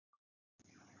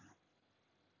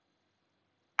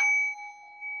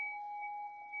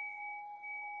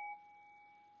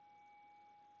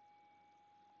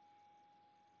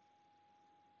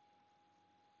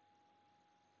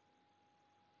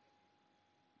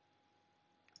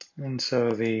And so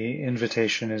the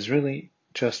invitation is really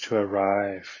just to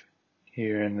arrive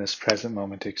here in this present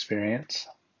moment experience.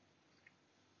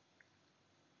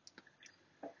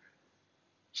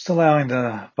 Just allowing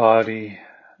the body,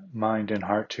 mind, and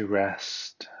heart to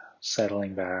rest,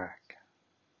 settling back.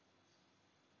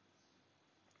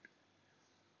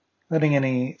 Letting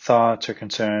any thoughts or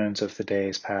concerns of the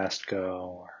days past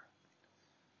go, or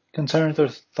concerns or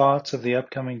thoughts of the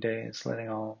upcoming days, letting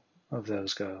all of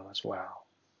those go as well.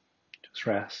 Just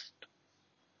rest.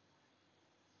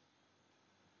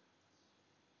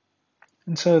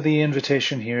 And so the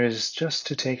invitation here is just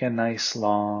to take a nice,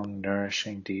 long,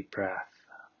 nourishing, deep breath.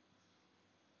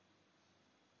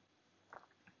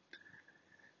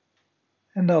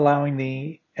 And allowing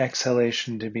the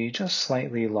exhalation to be just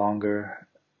slightly longer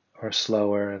or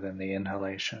slower than the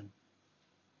inhalation.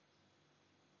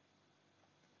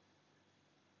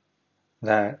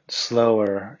 That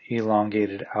slower,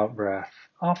 elongated out-breath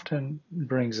often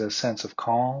brings a sense of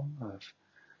calm, of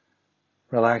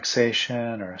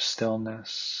relaxation or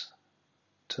stillness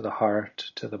to the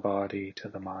heart, to the body, to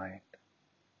the mind.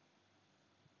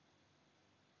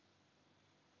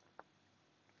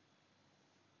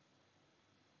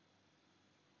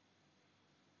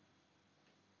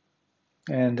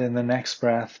 And in the next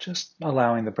breath, just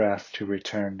allowing the breath to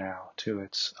return now to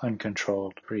its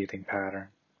uncontrolled breathing pattern.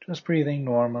 Just breathing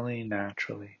normally,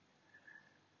 naturally.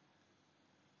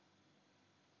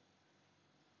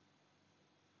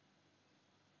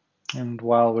 And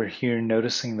while we're here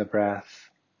noticing the breath,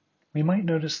 we might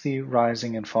notice the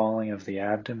rising and falling of the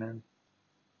abdomen.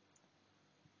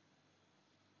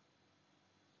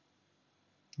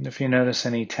 And if you notice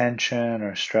any tension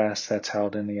or stress that's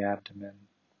held in the abdomen,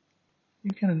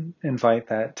 you can invite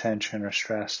that tension or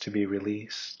stress to be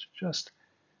released, just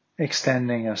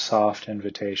extending a soft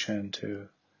invitation to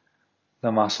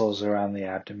the muscles around the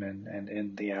abdomen and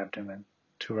in the abdomen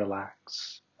to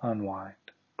relax, unwind,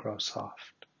 grow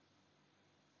soft.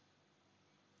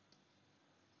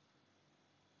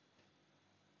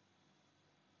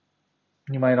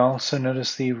 You might also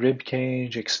notice the rib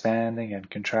cage expanding and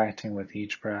contracting with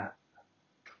each breath.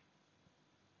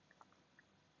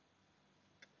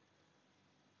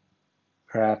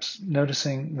 Perhaps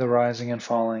noticing the rising and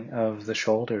falling of the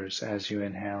shoulders as you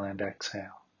inhale and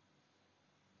exhale.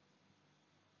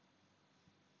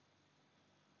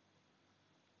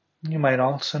 You might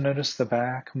also notice the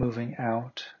back moving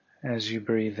out as you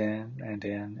breathe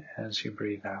in as you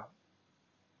breathe out.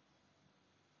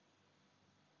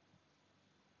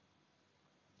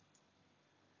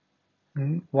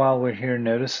 And while we're here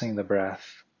noticing the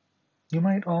breath, you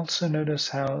might also notice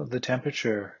how the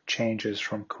temperature changes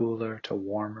from cooler to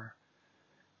warmer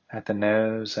at the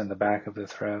nose and the back of the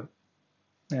throat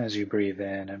as you breathe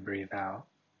in and breathe out.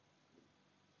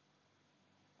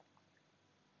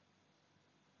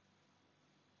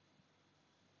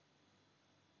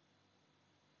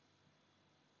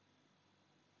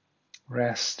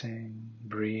 Resting,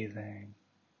 breathing.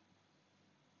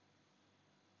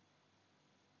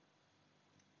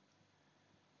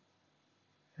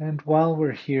 And while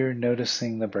we're here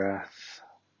noticing the breath,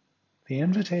 the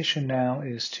invitation now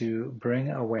is to bring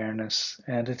awareness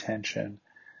and attention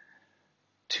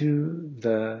to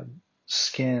the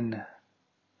skin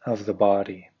of the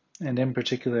body. And in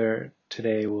particular,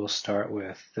 today we'll start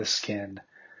with the skin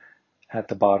at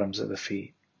the bottoms of the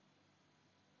feet.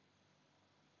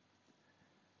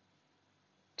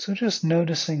 So just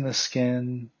noticing the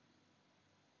skin,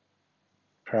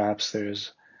 perhaps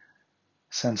there's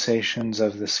sensations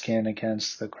of the skin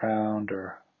against the ground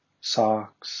or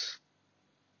socks,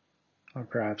 or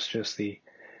perhaps just the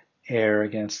air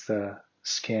against the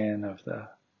skin of the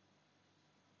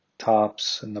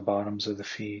tops and the bottoms of the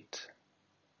feet.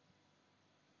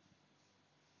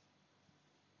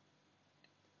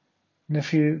 And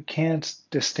if you can't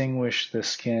distinguish the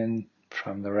skin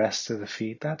from the rest of the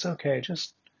feet, that's okay.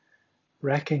 Just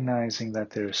recognizing that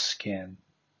there's skin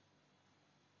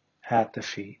at the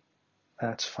feet.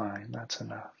 That's fine. That's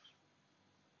enough.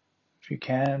 If you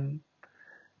can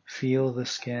feel the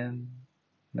skin,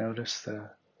 notice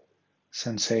the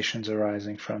sensations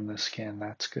arising from the skin,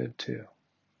 that's good too.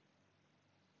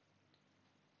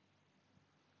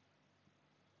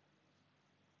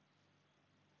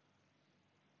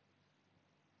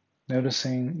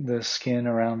 Noticing the skin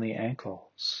around the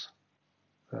ankles,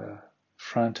 the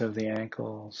front of the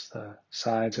ankles, the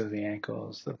sides of the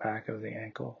ankles, the back of the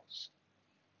ankles.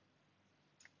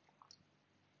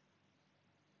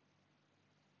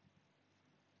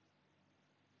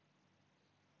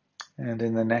 And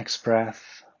in the next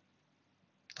breath,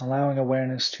 allowing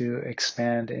awareness to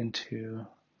expand into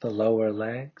the lower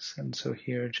legs. And so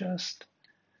here, just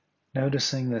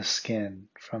Noticing the skin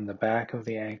from the back of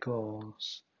the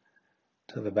ankles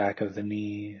to the back of the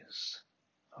knees,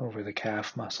 over the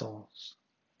calf muscles,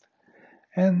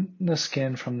 and the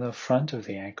skin from the front of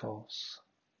the ankles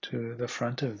to the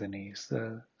front of the knees,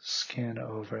 the skin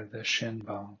over the shin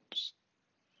bones.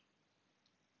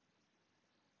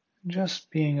 Just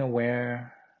being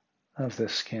aware of the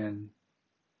skin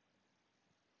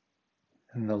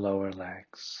in the lower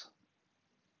legs.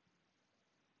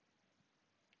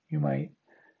 You might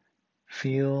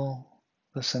feel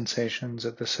the sensations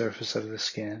at the surface of the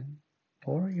skin,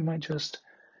 or you might just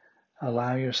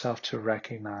allow yourself to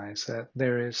recognize that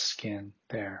there is skin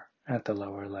there at the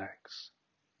lower legs.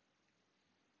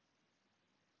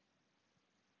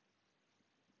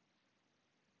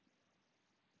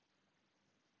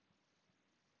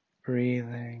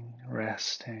 Breathing,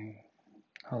 resting,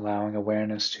 allowing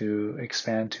awareness to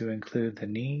expand to include the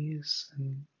knees.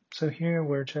 And so here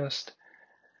we're just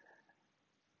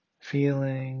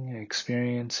feeling,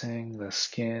 experiencing the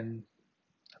skin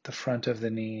at the front of the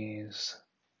knees,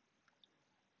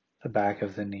 the back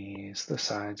of the knees, the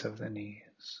sides of the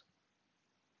knees.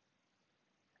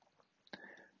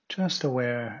 Just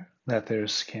aware that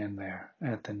there's skin there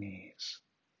at the knees.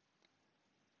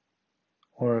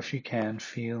 Or if you can,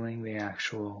 feeling the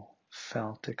actual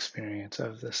felt experience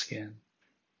of the skin.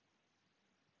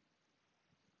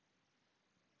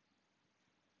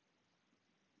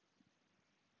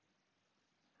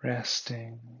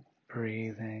 Resting,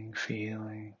 breathing,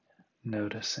 feeling,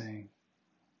 noticing.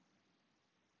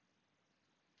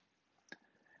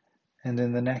 And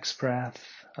in the next breath,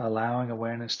 allowing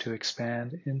awareness to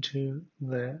expand into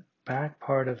the back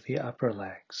part of the upper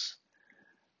legs,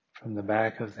 from the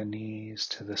back of the knees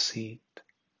to the seat.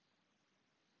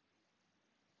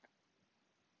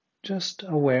 Just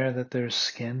aware that there's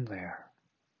skin there,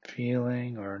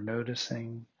 feeling or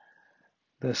noticing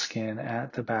the skin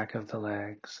at the back of the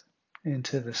legs,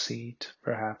 into the seat,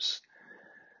 perhaps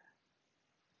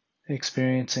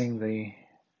experiencing the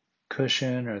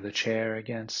cushion or the chair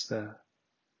against the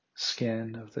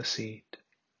skin of the seat,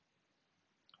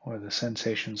 or the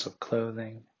sensations of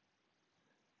clothing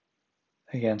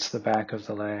against the back of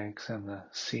the legs and the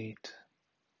seat.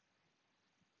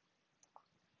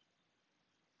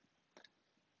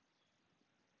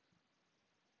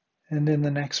 And in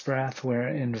the next breath, we're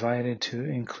invited to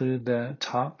include the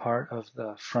top part of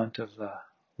the front of the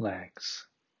legs,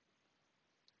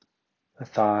 the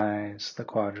thighs, the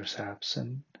quadriceps,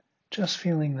 and just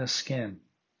feeling the skin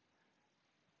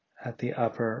at the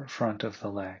upper front of the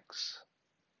legs.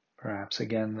 Perhaps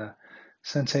again the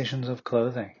sensations of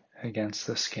clothing against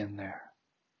the skin there.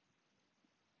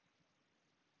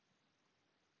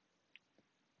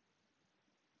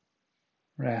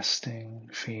 Resting,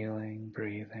 feeling,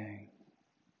 breathing.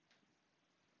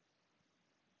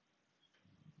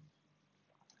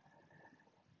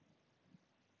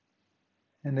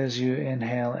 And as you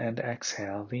inhale and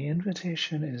exhale, the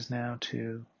invitation is now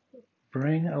to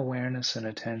bring awareness and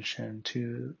attention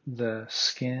to the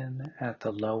skin at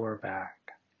the lower back.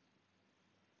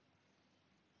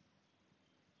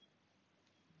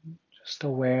 Just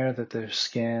aware that there's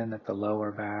skin at the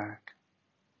lower back.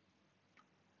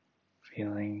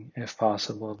 Feeling, if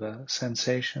possible, the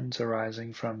sensations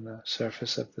arising from the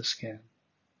surface of the skin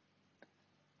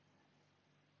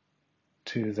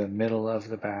to the middle of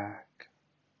the back.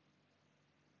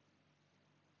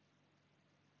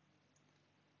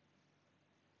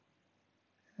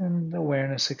 And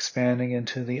awareness expanding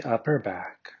into the upper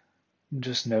back. And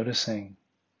just noticing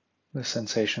the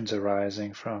sensations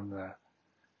arising from the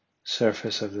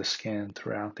surface of the skin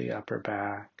throughout the upper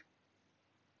back,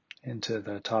 into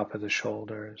the top of the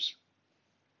shoulders.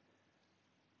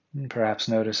 And perhaps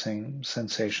noticing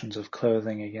sensations of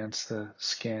clothing against the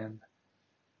skin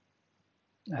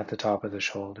at the top of the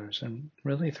shoulders and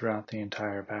really throughout the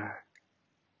entire back,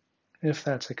 if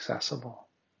that's accessible.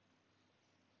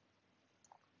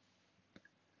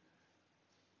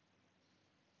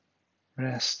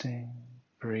 Resting,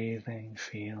 breathing,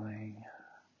 feeling.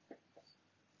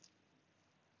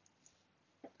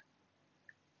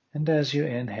 And as you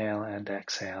inhale and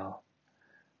exhale,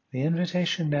 the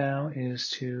invitation now is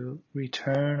to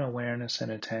return awareness and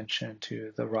attention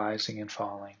to the rising and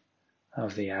falling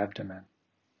of the abdomen.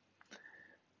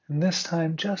 And this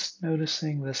time just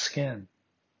noticing the skin.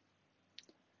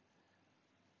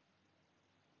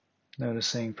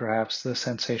 Noticing perhaps the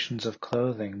sensations of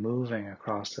clothing moving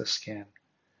across the skin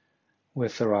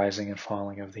with the rising and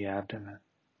falling of the abdomen.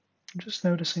 Just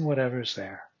noticing whatever's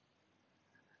there.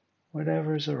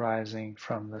 Whatever's arising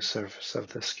from the surface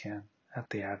of the skin at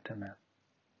the abdomen.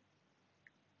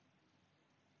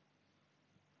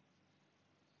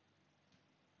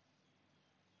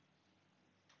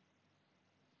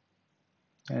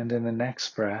 And in the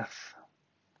next breath,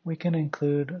 we can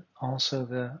include also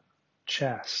the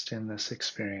chest in this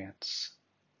experience.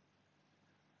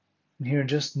 And here,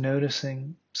 just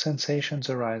noticing sensations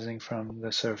arising from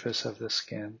the surface of the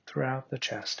skin throughout the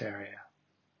chest area.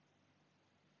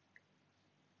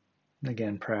 And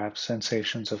again, perhaps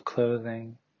sensations of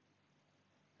clothing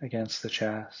against the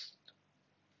chest,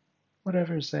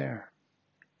 whatever's there,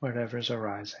 whatever's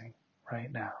arising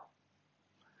right now.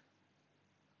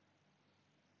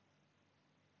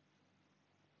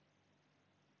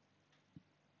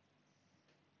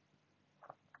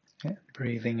 And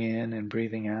breathing in and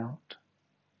breathing out.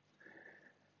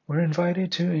 We're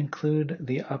invited to include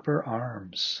the upper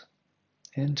arms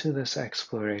into this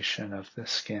exploration of the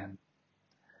skin.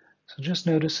 So just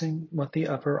noticing what the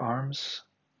upper arms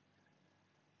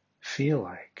feel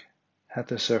like at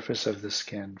the surface of the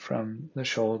skin, from the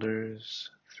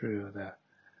shoulders through the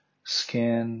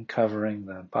skin covering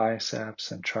the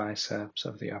biceps and triceps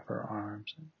of the upper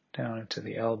arms, down into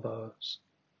the elbows.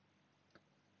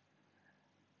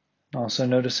 Also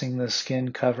noticing the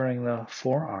skin covering the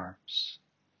forearms.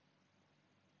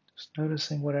 Just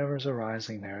noticing whatever's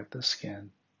arising there at the skin.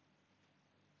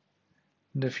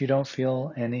 And if you don't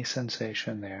feel any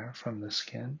sensation there from the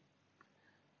skin,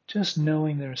 just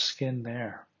knowing there's skin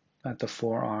there at the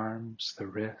forearms, the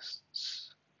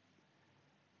wrists,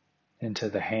 into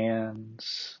the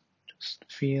hands, just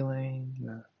feeling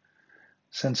the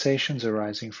sensations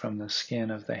arising from the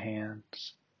skin of the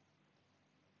hands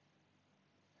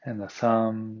and the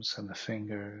thumbs and the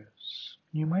fingers.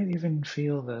 You might even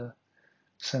feel the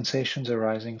sensations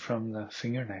arising from the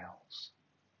fingernails,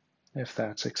 if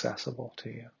that's accessible to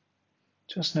you.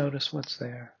 Just notice what's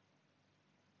there.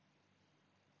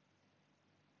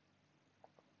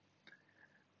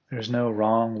 There's no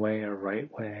wrong way or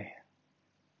right way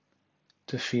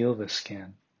to feel the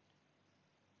skin.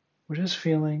 We're just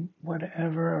feeling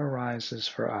whatever arises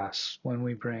for us when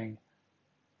we bring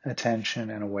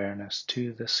attention and awareness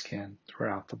to the skin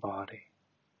throughout the body.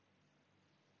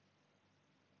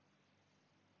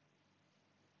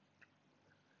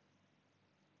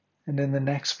 And in the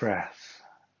next breath,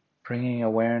 bringing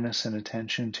awareness and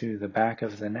attention to the back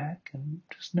of the neck and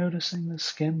just noticing the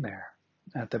skin there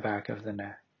at the back of the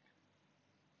neck,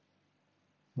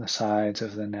 the sides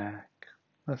of the neck,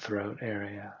 the throat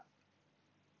area.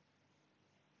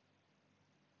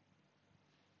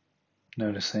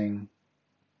 Noticing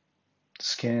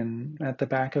skin at the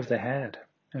back of the head,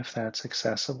 if that's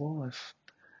accessible, if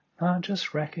not,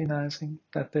 just recognizing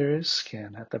that there is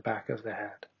skin at the back of the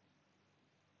head.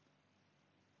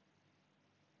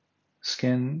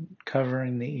 Skin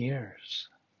covering the ears.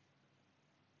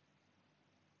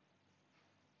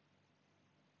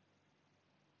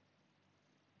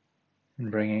 And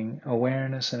bringing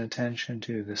awareness and attention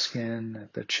to the skin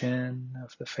at the chin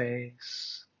of the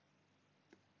face,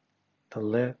 the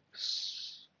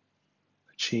lips,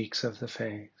 the cheeks of the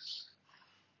face,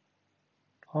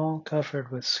 all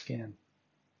covered with skin.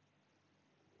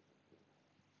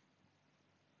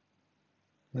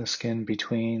 The skin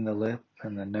between the lip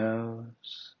and the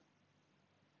nose,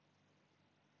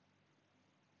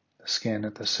 the skin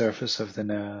at the surface of the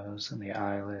nose and the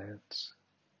eyelids,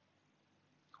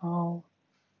 all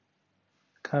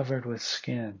covered with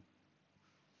skin.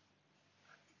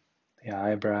 The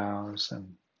eyebrows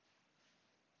and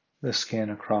the skin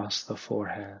across the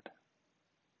forehead.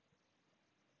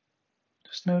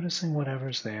 Just noticing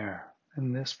whatever's there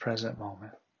in this present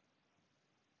moment.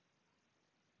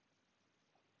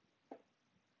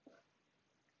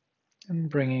 And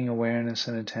bringing awareness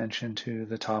and attention to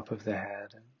the top of the head,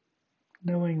 and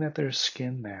knowing that there's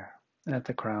skin there at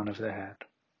the crown of the head.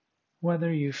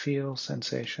 Whether you feel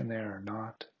sensation there or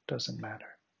not doesn't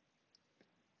matter.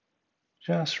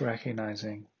 Just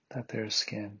recognizing that there's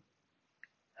skin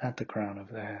at the crown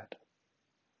of the head.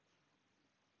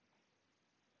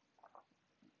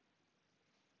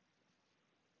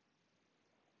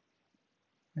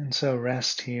 And so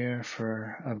rest here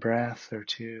for a breath or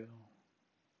two,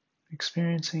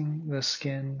 experiencing the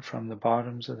skin from the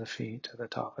bottoms of the feet to the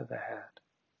top of the head.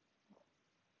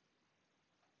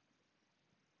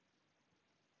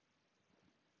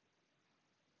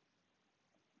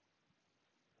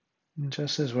 And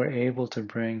just as we're able to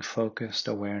bring focused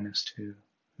awareness to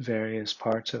various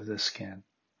parts of the skin,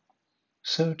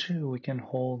 so too we can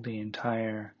hold the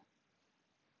entire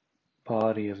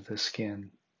body of the skin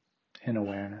in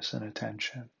awareness and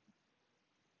attention.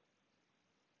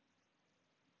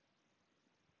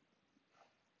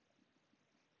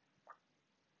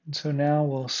 And so now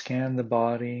we'll scan the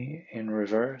body in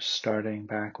reverse, starting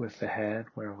back with the head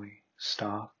where we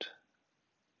stopped,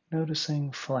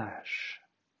 noticing flesh,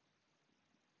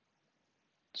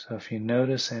 So if you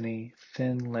notice any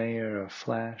thin layer of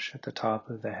flesh at the top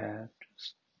of the head,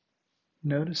 just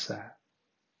notice that.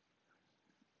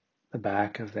 The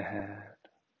back of the head,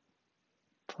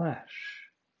 flesh.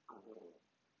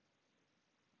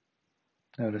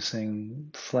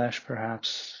 Noticing flesh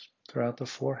perhaps throughout the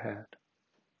forehead,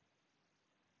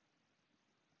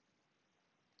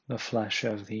 the flesh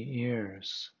of the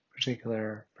ears,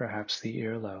 particular perhaps the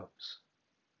earlobes.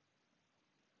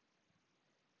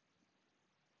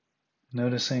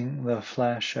 Noticing the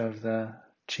flesh of the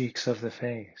cheeks of the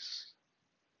face,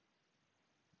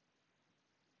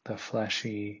 the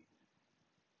fleshy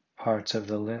parts of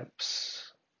the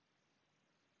lips,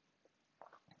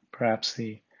 perhaps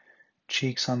the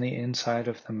cheeks on the inside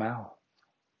of the mouth.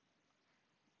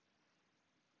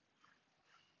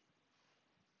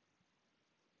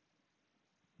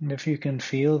 And if you can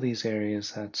feel these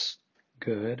areas, that's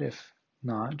good. If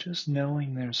not, just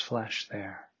knowing there's flesh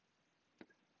there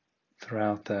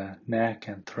throughout the neck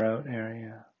and throat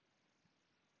area,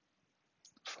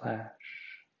 flesh.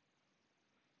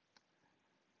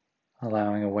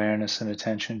 Allowing awareness and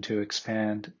attention to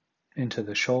expand into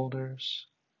the shoulders.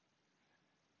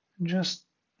 Just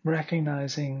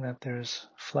recognizing that there's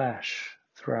flesh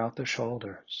throughout the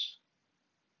shoulders,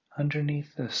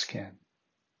 underneath the skin.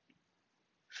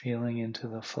 Feeling into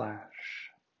the flesh.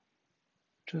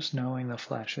 Just knowing the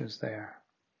flesh is there.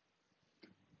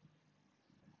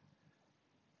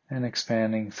 And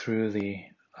expanding through the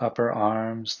upper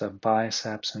arms, the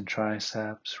biceps and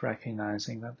triceps,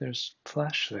 recognizing that there's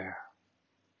flesh there.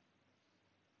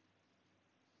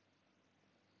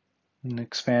 And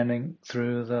expanding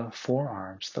through the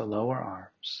forearms, the lower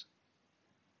arms.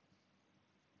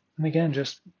 And again,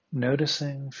 just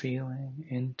noticing, feeling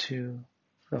into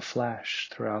the flesh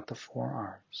throughout the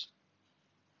forearms.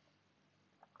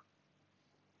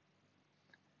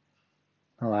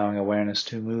 Allowing awareness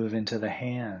to move into the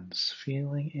hands,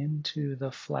 feeling into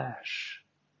the flesh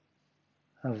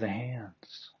of the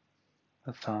hands,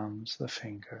 the thumbs, the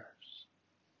fingers.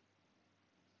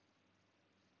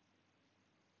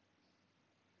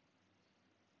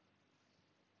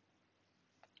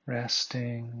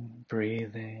 Resting,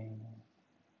 breathing.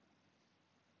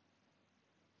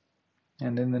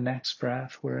 And in the next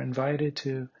breath, we're invited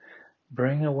to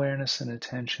bring awareness and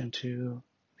attention to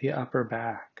the upper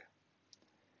back.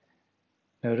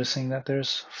 Noticing that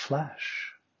there's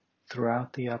flesh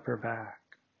throughout the upper back.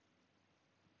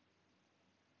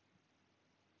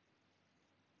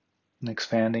 And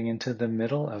expanding into the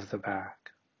middle of the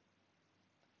back.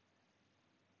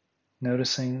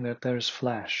 Noticing that there's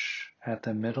flesh at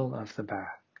the middle of the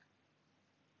back.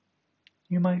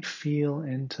 You might feel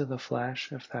into the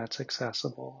flesh if that's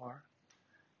accessible, or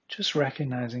just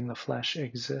recognizing the flesh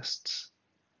exists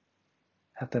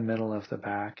at the middle of the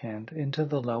back and into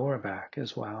the lower back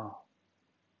as well.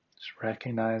 Just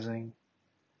recognizing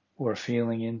or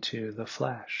feeling into the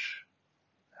flesh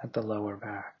at the lower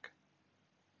back.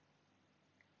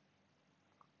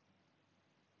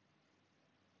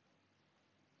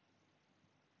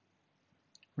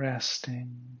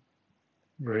 Resting,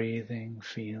 breathing,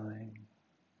 feeling.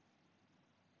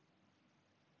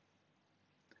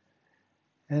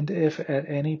 And if at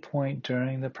any point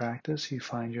during the practice you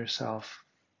find yourself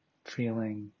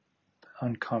feeling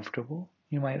uncomfortable,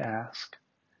 you might ask,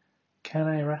 can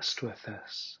I rest with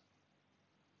this?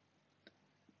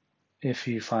 If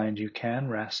you find you can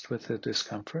rest with the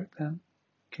discomfort, then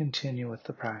continue with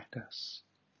the practice.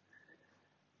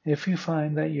 If you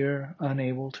find that you're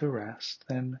unable to rest,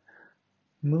 then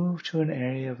move to an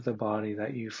area of the body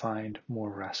that you find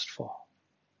more restful.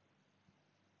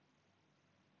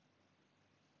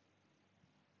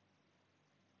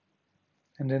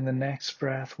 And in the next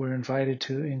breath, we're invited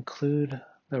to include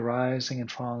the rising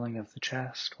and falling of the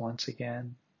chest once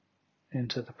again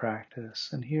into the practice.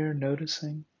 And here,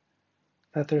 noticing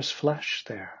that there's flesh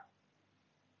there.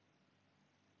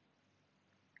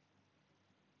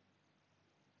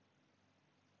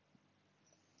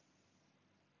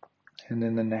 And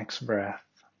in the next breath,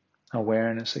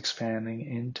 awareness expanding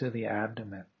into the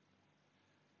abdomen.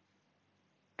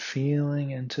 Feeling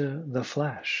into the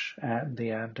flesh at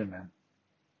the abdomen.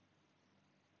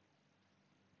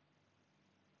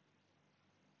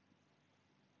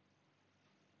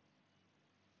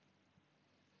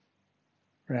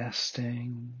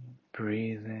 Resting,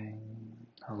 breathing,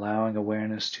 allowing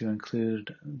awareness to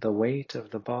include the weight of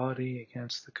the body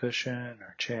against the cushion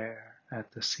or chair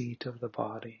at the seat of the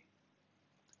body.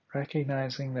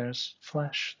 Recognizing there's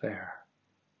flesh there.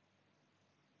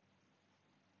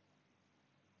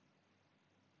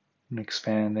 And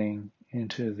expanding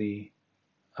into the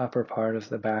upper part of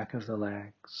the back of the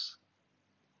legs.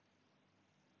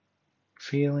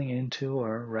 feeling into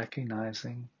or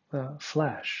recognizing the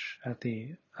flesh at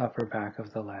the upper back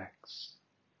of the legs.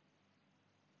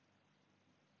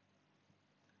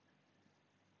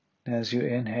 As you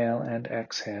inhale and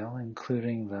exhale,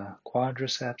 including the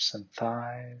quadriceps and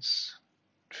thighs,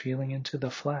 feeling into the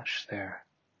flesh there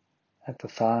at the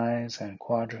thighs and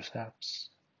quadriceps.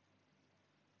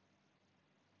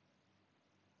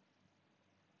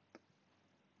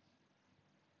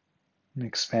 And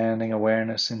expanding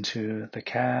awareness into the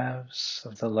calves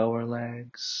of the lower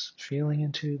legs, feeling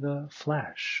into the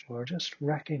flesh or just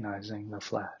recognizing the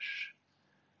flesh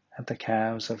at the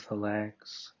calves of the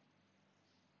legs.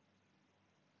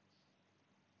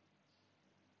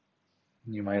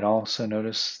 You might also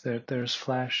notice that there's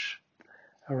flesh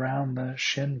around the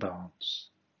shin bones.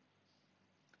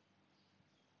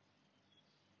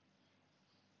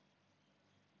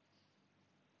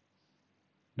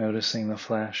 Noticing the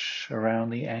flesh around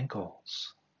the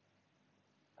ankles.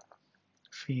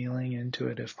 Feeling into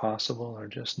it if possible, or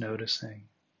just noticing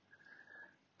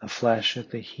the flesh at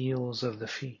the heels of the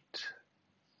feet.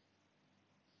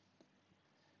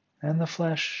 And the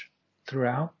flesh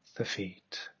throughout the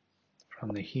feet, from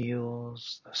the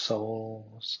heels, the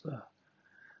soles, the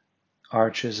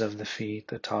arches of the feet,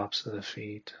 the tops of the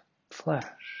feet.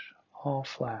 Flesh, all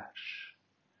flesh.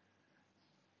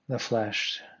 The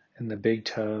flesh in the big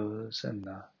toes and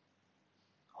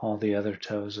all the other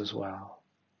toes as well.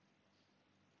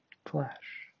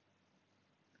 Flesh.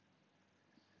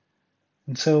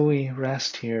 And so we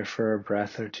rest here for a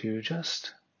breath or two,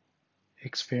 just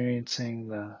experiencing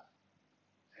the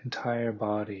entire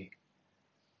body,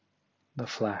 the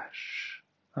flesh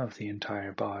of the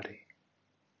entire body.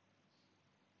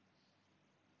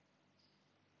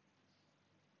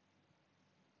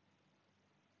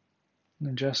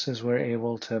 And just as we're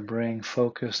able to bring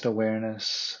focused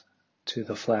awareness to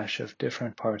the flesh of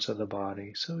different parts of the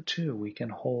body, so too we can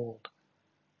hold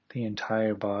the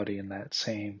entire body in that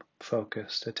same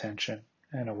focused attention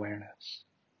and awareness.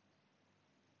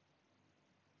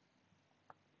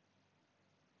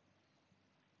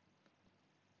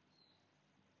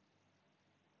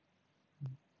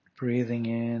 Breathing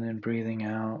in and breathing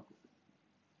out,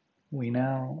 we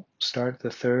now start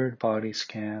the third body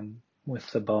scan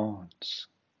with the bones.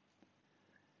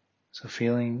 So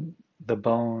feeling the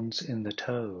bones in the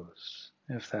toes,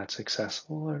 if that's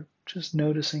accessible, or just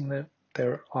noticing that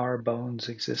there are bones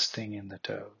existing in the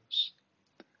toes.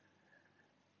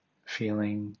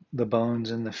 Feeling the bones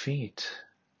in the feet,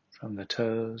 from the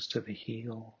toes to the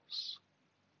heels.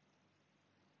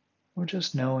 Or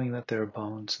just knowing that there are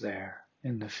bones there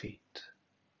in the feet.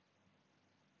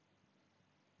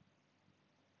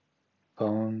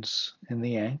 Bones in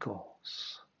the ankles.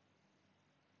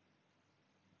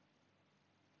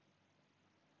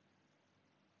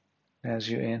 As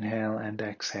you inhale and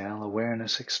exhale,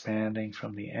 awareness expanding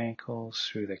from the ankles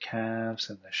through the calves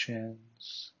and the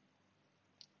shins.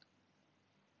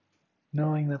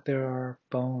 Knowing that there are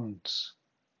bones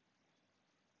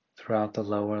throughout the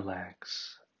lower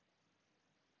legs.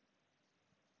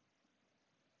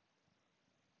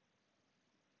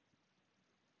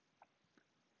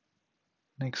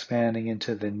 And expanding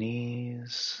into the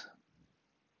knees.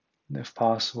 And if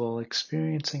possible,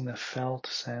 experiencing the felt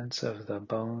sense of the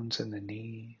bones in the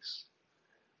knees.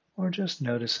 Or just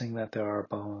noticing that there are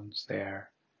bones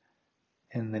there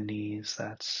in the knees,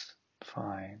 that's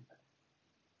fine.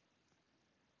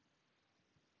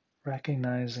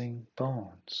 Recognizing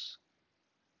bones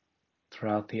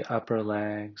throughout the upper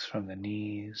legs, from the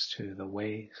knees to the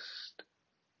waist.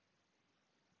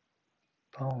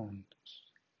 Bones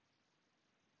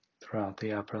throughout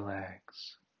the upper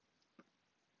legs,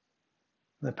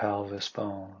 the pelvis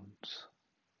bones,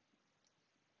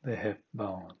 the hip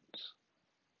bones.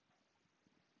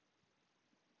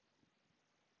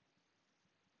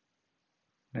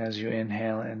 As you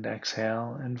inhale and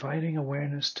exhale, inviting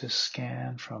awareness to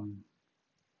scan from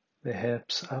the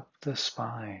hips up the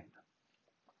spine,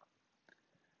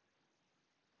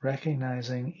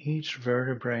 recognizing each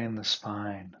vertebrae in the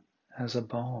spine as a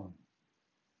bone.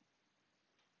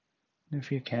 If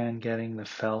you can, getting the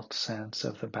felt sense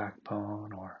of the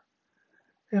backbone, or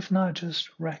if not, just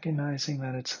recognizing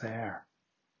that it's there.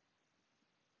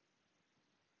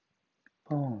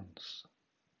 Bones.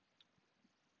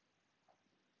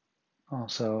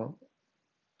 Also,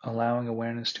 allowing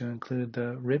awareness to include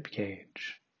the rib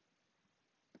cage.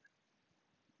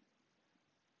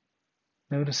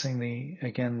 Noticing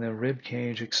the rib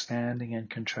cage expanding and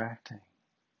contracting,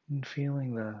 and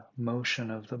feeling the motion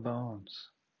of the bones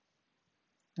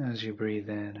as you breathe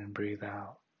in and breathe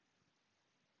out.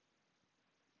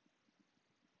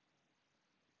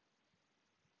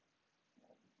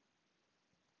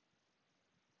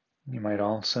 You might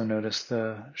also notice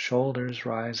the shoulders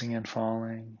rising and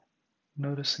falling,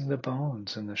 noticing the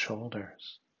bones in the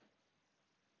shoulders.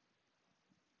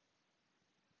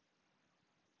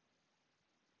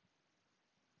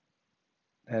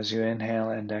 As you inhale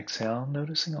and exhale,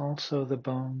 noticing also the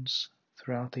bones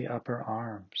throughout the upper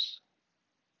arms,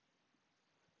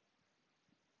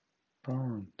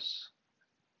 bones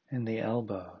in the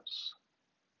elbows,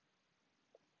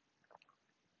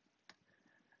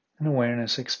 and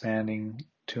awareness expanding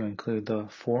to include the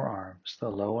forearms, the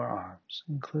lower arms,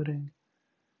 including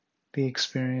the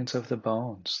experience of the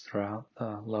bones throughout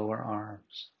the lower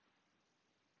arms,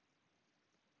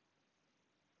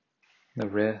 the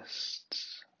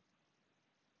wrists,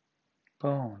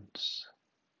 bones,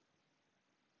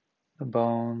 the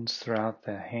bones throughout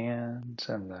the hands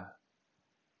and the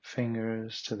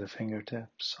fingers to the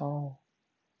fingertips, all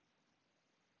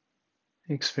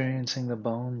experiencing the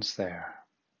bones there.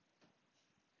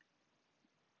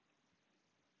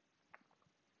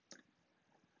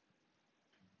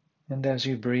 And as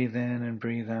you breathe in and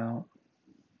breathe out,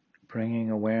 bringing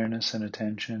awareness and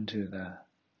attention to the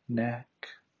neck,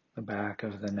 the back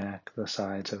of the neck, the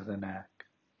sides of the neck,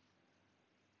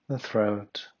 the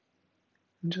throat,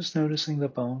 and just noticing the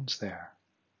bones there.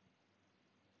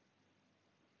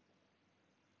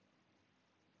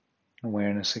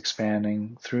 Awareness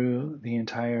expanding through the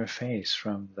entire face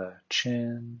from the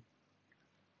chin,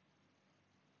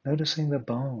 noticing the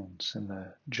bones in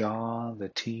the jaw, the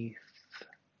teeth,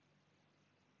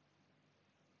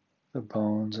 the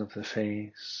bones of the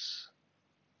face,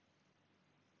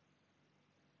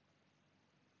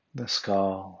 the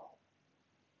skull,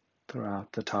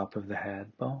 throughout the top of the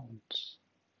head, bones.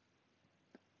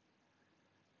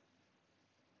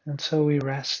 And so we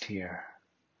rest here,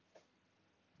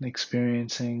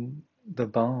 experiencing the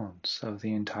bones of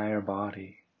the entire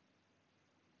body.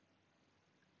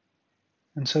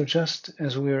 And so just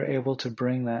as we are able to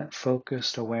bring that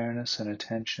focused awareness and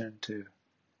attention to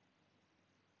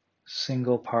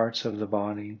single parts of the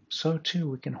body, so too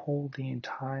we can hold the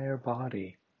entire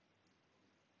body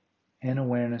in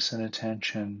awareness and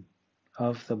attention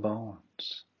of the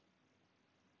bones.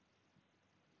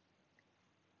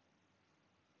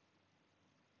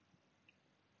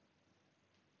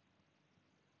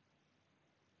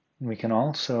 We can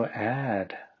also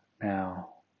add now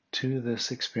to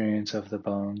this experience of the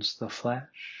bones, the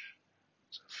flesh.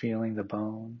 So feeling the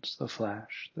bones, the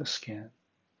flesh, the skin.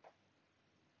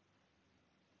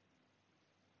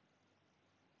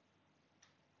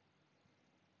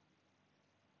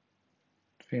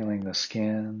 Feeling the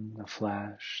skin, the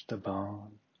flesh, the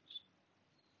bone.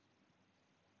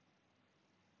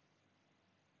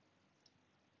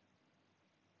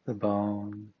 The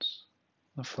bones,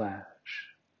 the flesh,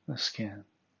 the skin.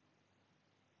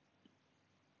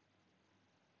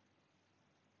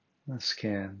 The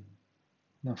skin,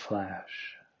 the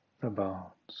flesh, the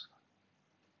bones.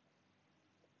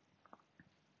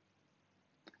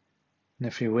 And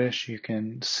if you wish, you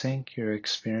can sync your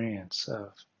experience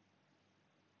of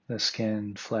the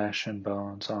skin, flesh, and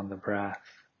bones on the breath.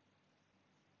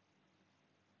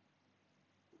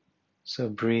 So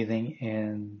breathing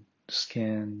in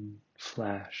skin,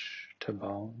 flesh to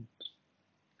bones.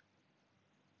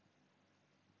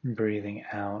 Breathing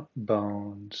out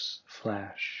bones,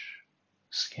 flesh,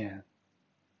 skin.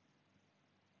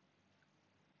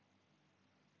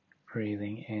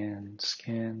 Breathing in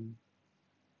skin,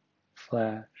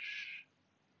 flesh,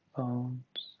 bones.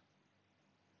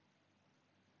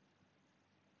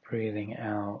 Breathing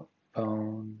out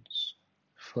bones,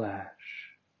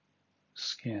 flesh,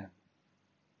 skin.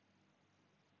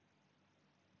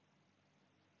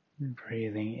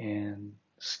 Breathing in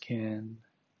skin,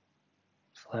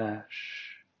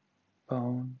 flesh,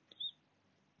 bones.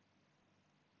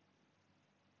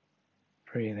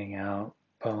 Breathing out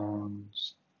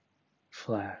bones,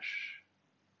 flesh,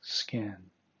 skin.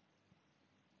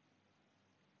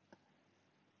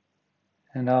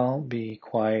 And I'll be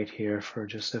quiet here for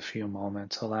just a few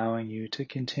moments, allowing you to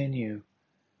continue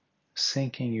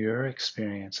syncing your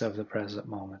experience of the present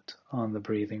moment on the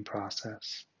breathing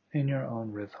process in your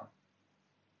own rhythm.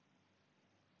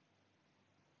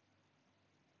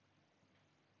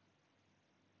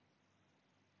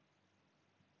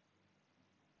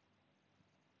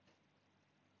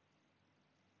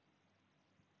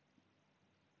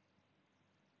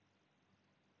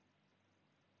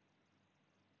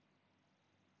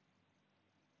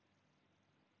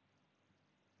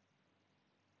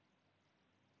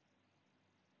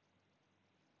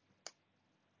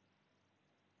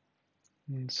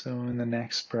 And so in the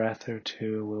next breath or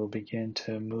two, we'll begin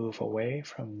to move away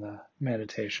from the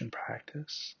meditation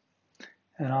practice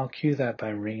And I'll cue that by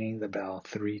ringing the bell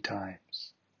 3 times.